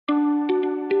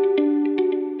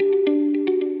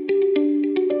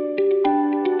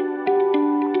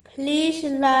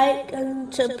like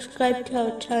and subscribe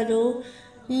to our channel.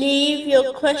 Leave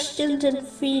your questions and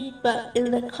feedback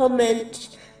in the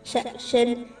comments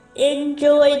section.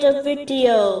 Enjoy the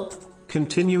video.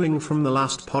 Continuing from the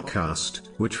last podcast,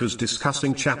 which was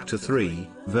discussing chapter 3,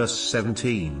 verse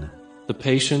 17. The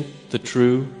patient, the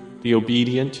true, the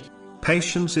obedient.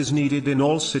 Patience is needed in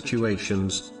all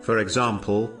situations, for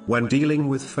example, when dealing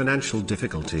with financial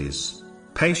difficulties.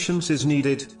 Patience is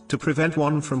needed to prevent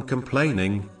one from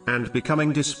complaining and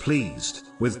becoming displeased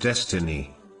with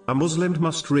destiny. A Muslim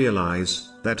must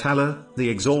realize that Allah, the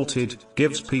Exalted,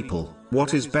 gives people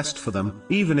what is best for them,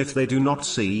 even if they do not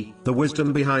see the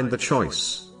wisdom behind the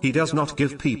choice. He does not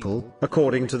give people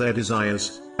according to their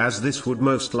desires, as this would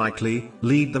most likely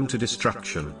lead them to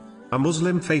destruction. A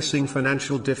Muslim facing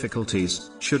financial difficulties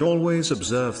should always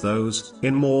observe those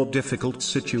in more difficult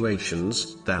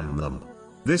situations than them.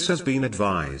 This has been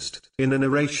advised in a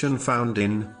narration found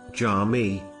in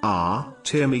Jami'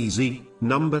 Tirmizi,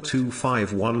 number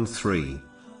 2513.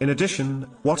 In addition,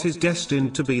 what is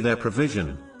destined to be their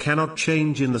provision cannot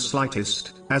change in the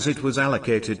slightest, as it was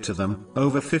allocated to them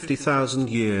over 50,000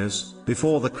 years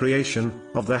before the creation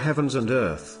of the heavens and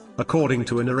earth, according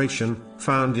to a narration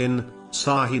found in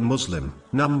Sahih Muslim,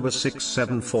 number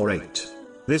 6748.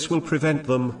 This will prevent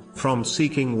them from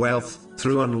seeking wealth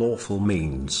through unlawful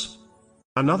means.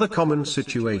 Another common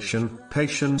situation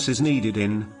patience is needed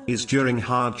in is during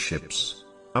hardships.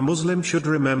 A Muslim should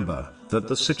remember that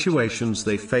the situations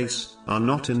they face are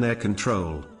not in their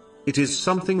control. It is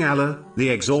something Allah, the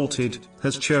Exalted,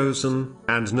 has chosen,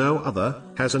 and no other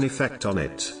has an effect on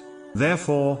it.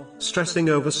 Therefore, stressing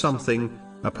over something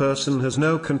a person has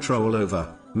no control over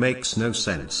makes no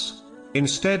sense.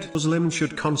 Instead, Muslims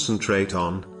should concentrate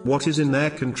on what is in their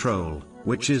control,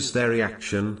 which is their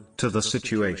reaction to the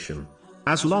situation.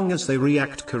 As long as they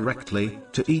react correctly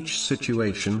to each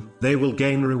situation, they will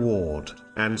gain reward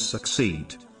and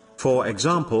succeed. For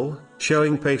example,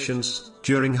 showing patience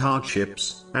during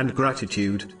hardships and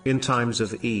gratitude in times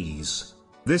of ease.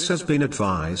 This has been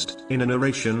advised in a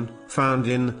narration found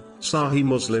in Sahih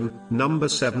Muslim, number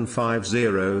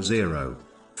 7500.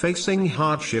 Facing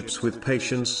hardships with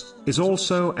patience is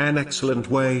also an excellent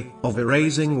way of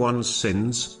erasing one's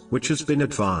sins, which has been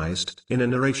advised in a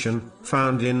narration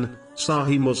found in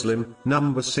Sahih Muslim,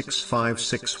 number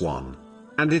 6561.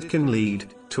 And it can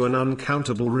lead to an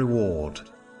uncountable reward.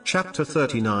 Chapter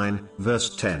 39,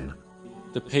 verse 10.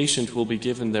 The patient will be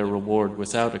given their reward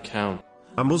without account.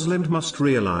 A Muslim must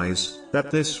realize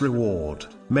that this reward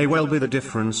may well be the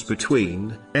difference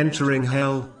between entering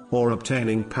hell or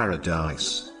obtaining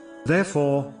paradise.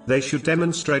 Therefore, they should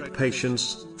demonstrate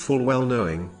patience, full well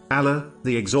knowing Allah,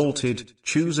 the Exalted,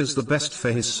 chooses the best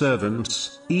for His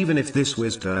servants, even if this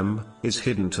wisdom is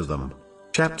hidden to them.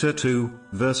 Chapter 2,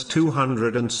 verse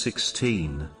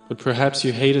 216. But perhaps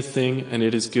you hate a thing and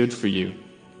it is good for you,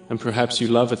 and perhaps you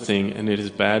love a thing and it is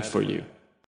bad for you.